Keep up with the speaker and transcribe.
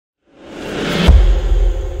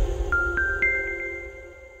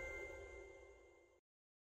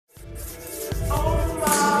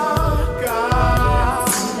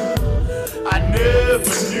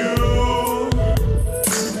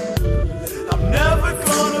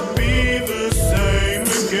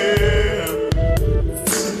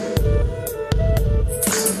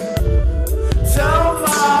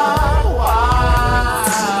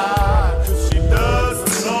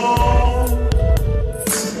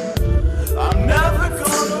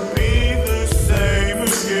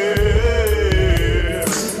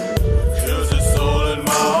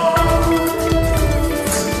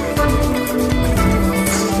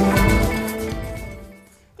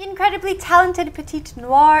talented Petite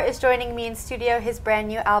Noir is joining me in studio. His brand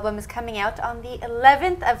new album is coming out on the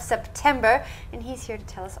 11th of September, and he's here to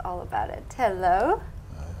tell us all about it. Hello.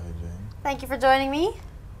 Hi, Jane. Thank you for joining me.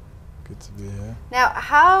 Good to be here. Now,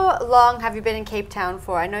 how long have you been in Cape Town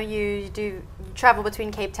for? I know you travel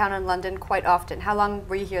between Cape Town and London quite often. How long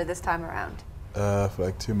were you here this time around? For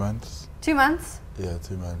like 2 months. 2 months? Yeah,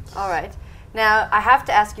 2 months. All right. Now, I have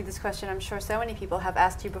to ask you this question. I'm sure so many people have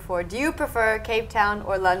asked you before. Do you prefer Cape Town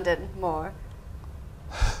or London more?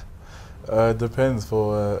 Depends.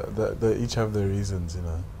 They each have their reasons, you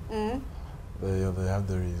know. Mm. They have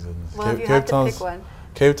their reasons. Well, if you have to pick one.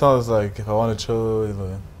 Cape Town is like if I want to chill, you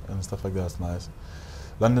know, and stuff like that. It's nice.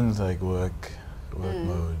 London's like work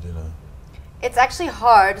mode, you know. It's actually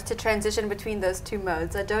hard to transition between those two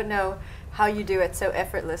modes. I don't know how you do it so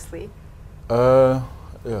effortlessly.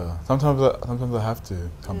 Yeah. Sometimes I have to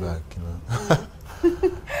come back, you know.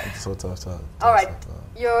 It's so tough. All right.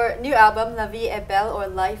 Your new album, La Vie est belle, or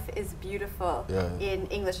Life is Beautiful, yeah, in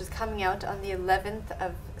English, is coming out on the 11th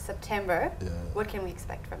of September. Yeah. What can we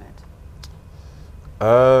expect from it?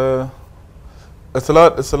 It's a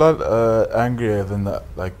lot angrier than that.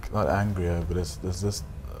 Like not angrier, but it's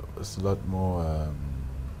a lot more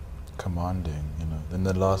commanding, you know, than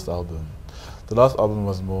the last album. The last album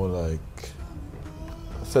was more like.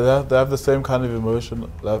 So they have the same kind of emotion,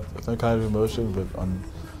 but on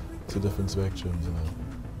 2 different spectrums, you know.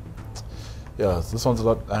 Yeah, so this one's a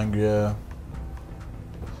lot angrier,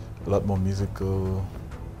 a lot more musical.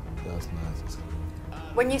 Yeah, it's nice. It's cool.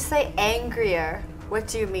 When you say angrier, what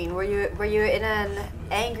do you mean? Were you in an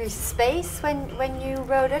angry space when you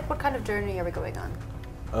wrote it? What kind of journey are we going on?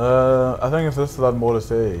 I think it's just a lot more to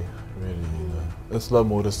say, really. You know. There's a lot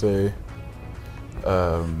more to say.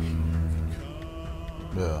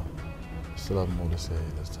 Yeah, still have more to say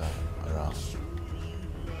this time around.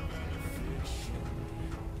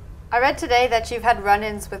 I read today that you've had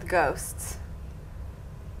run-ins with ghosts.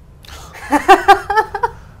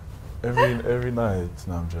 every night.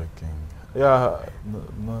 No, I'm joking. Yeah,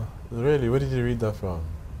 no, really. Where did you read that from?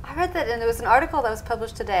 I read that, and there was an article that was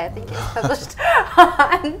published today. I think it was published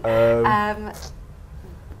on.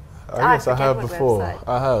 I guess I have before. Website.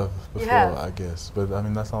 I have before. You have? I guess, but I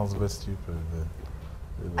mean that sounds a bit stupid.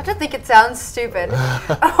 I don't think it sounds stupid.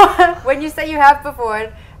 When you say you have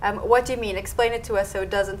before, what do you mean? Explain it to us so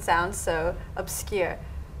it doesn't sound so obscure.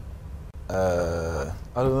 I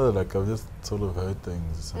don't know. Like I've just sort of heard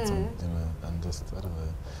things, and you know, and just I don't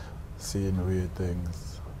know, seeing weird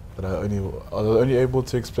things that I was only able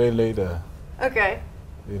to explain later. Okay.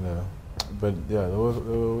 You know, but yeah, they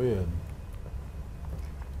were weird.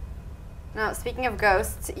 Now, speaking of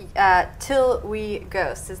ghosts, Till We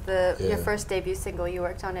Ghost is your first debut single. You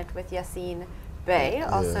worked on it with Yassine Bey,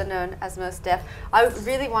 also known as Most Def. I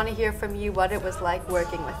really want to hear from you what it was like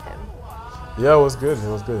working with him. Yeah, it was good. It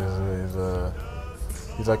was good.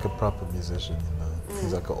 He's like a proper musician, you know.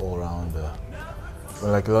 He's like an all-rounder.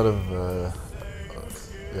 But like a lot of,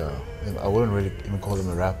 you know, I wouldn't really even call him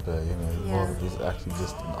a rapper, you know. He's actually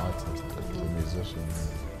just an artist, a musician.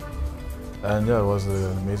 And yeah, it was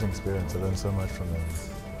an amazing experience. I learned so much from him,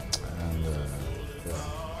 and yeah,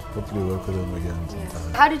 hopefully work with him again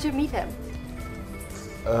sometime. How did you meet him?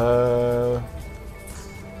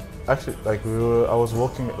 Actually, like I was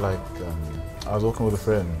walking with a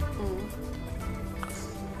friend,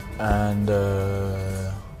 and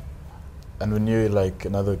we knew like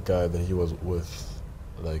another guy that he was with,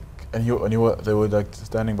 like, they were like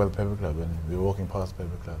standing by the paper club, and we were walking past the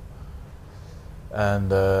paper club,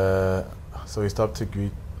 and. So we stopped to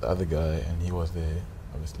greet the other guy, and he was there,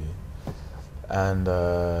 obviously. And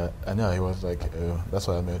yeah, he was like, that's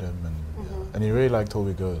why I met him, and he really liked Till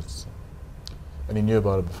We Ghost. And he knew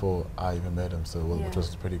about it before I even met him, so which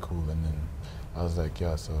was pretty cool. And then I was like,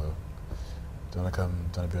 yeah, so do you want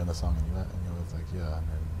to be on the song? And he was like, yeah, and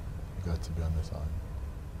then we got to be on the song.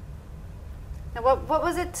 Now, what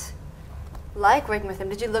was it like working with him?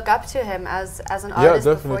 Did you look up to him as an artist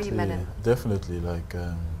before you met him? Definitely, like.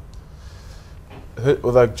 With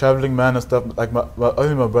like Traveling Man and stuff, like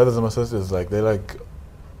only my brothers and my sisters, like they like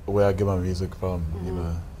where I get my music from, you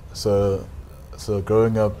know. So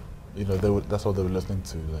growing up, you know, that's what they were listening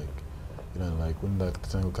to, like, you know, like when that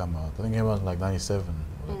single came out. I think it came out in like '97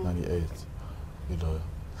 or like '98, you know.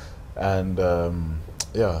 And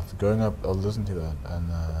yeah, growing up, I was listening to that, and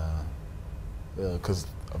yeah, because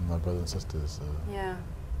of my brothers and sisters. So. Yeah,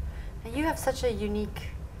 and you have such a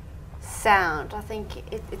unique sound. I think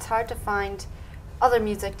it's hard to find other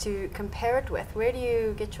music to compare it with. Where do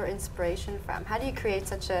you get your inspiration from? How do you create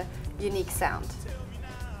such a unique sound?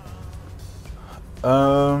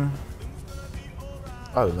 I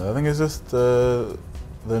don't know. I think it's just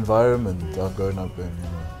the environment I've grown up in. You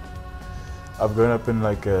know, I've grown up in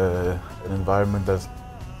like an environment that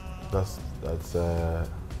was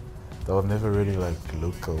never really like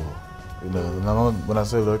local. You know, and when I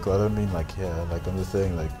say local, I don't mean like here. Like I'm just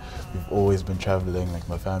saying like we've always been traveling. Like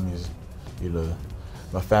my family's, you know,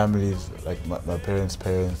 my family's like my parents'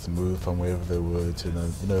 parents moved from wherever they were to,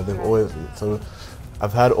 you know, they've always, so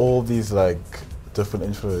I've had all these like different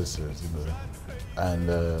influences, you know, and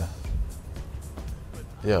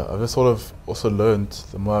yeah, I've just sort of also learned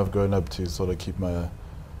the more I've grown up to sort of keep my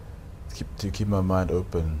mind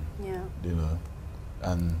open, you know,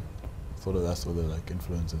 and sort of that's all the like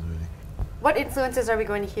influences really. What influences are we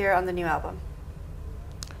going to hear on the new album?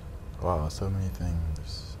 Wow, so many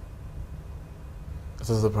things. It's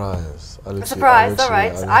a surprise. A surprise, all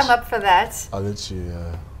right. I'm up for that. I'll let you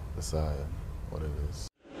decide what it is.